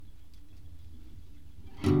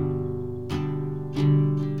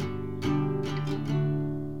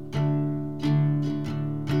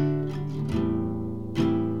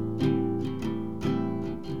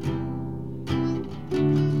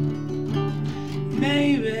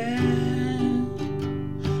Maybe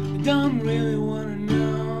I don't really wanna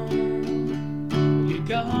know your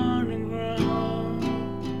garden grow,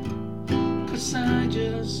 'cause I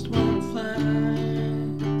just wanna fly.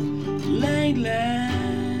 Lately,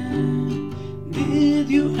 did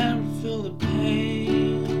you ever feel the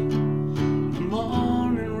pain? The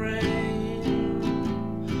morning rain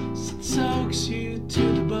soaks you to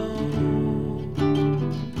the bone.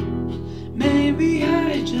 Maybe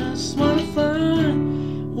I just wanna fly,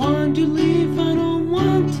 want to live, I don't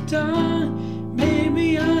want to die.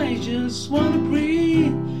 Maybe I just wanna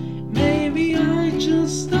breathe, maybe I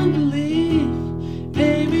just don't believe.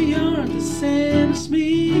 Maybe you're the same as me,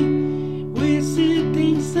 we see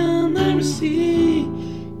things I'll never see.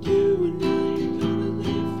 You and I are gonna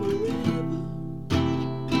live forever.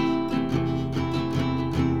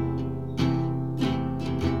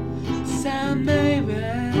 So maybe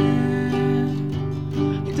I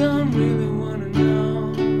don't really wanna know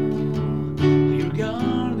your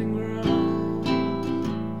garden grow,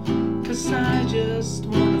 'cause I just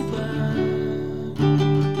wanna fly.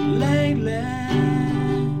 Lately,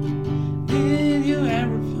 did you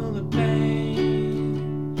ever feel the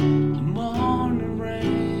pain? The morning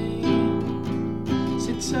rain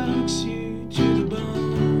soaks you to the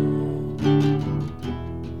bone.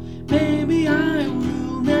 Maybe I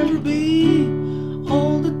will never be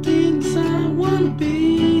all the things I wanna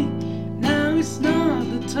be. Now it's not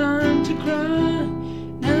the time to cry,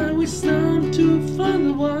 now it's time to find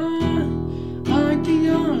the why. I think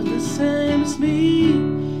you're the same as me,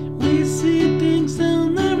 we see things they'll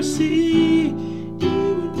never see. You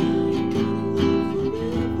and I are gonna live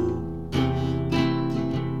forever.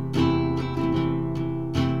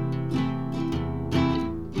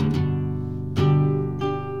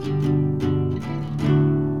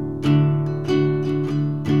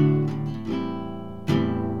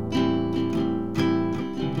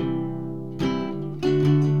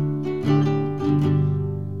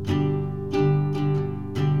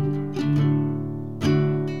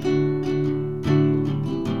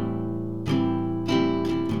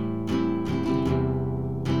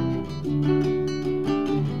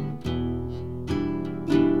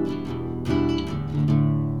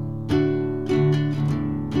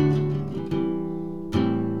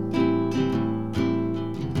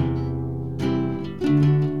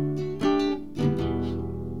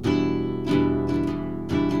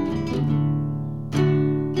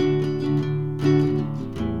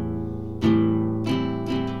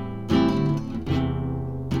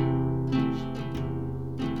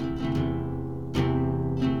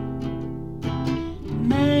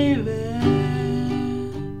 Maybe I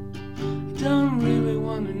don't really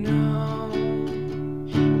wanna know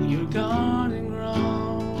your garden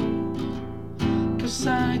grow, 'cause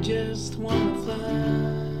I just wanna fly.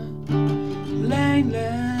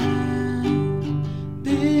 Lately,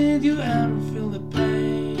 did you ever feel the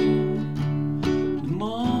pain? The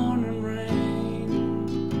morning rain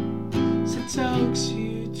soaks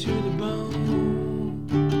you to the bone.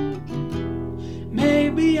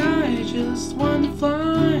 Maybe I just want to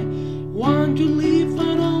fly, want to live,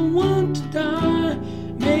 I don't want to die.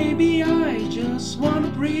 Maybe I just want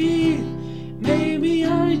to breathe, maybe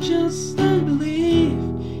I just don't believe.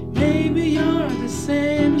 Maybe you're the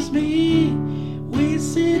same as me, we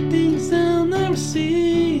see things they'll never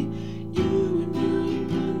see.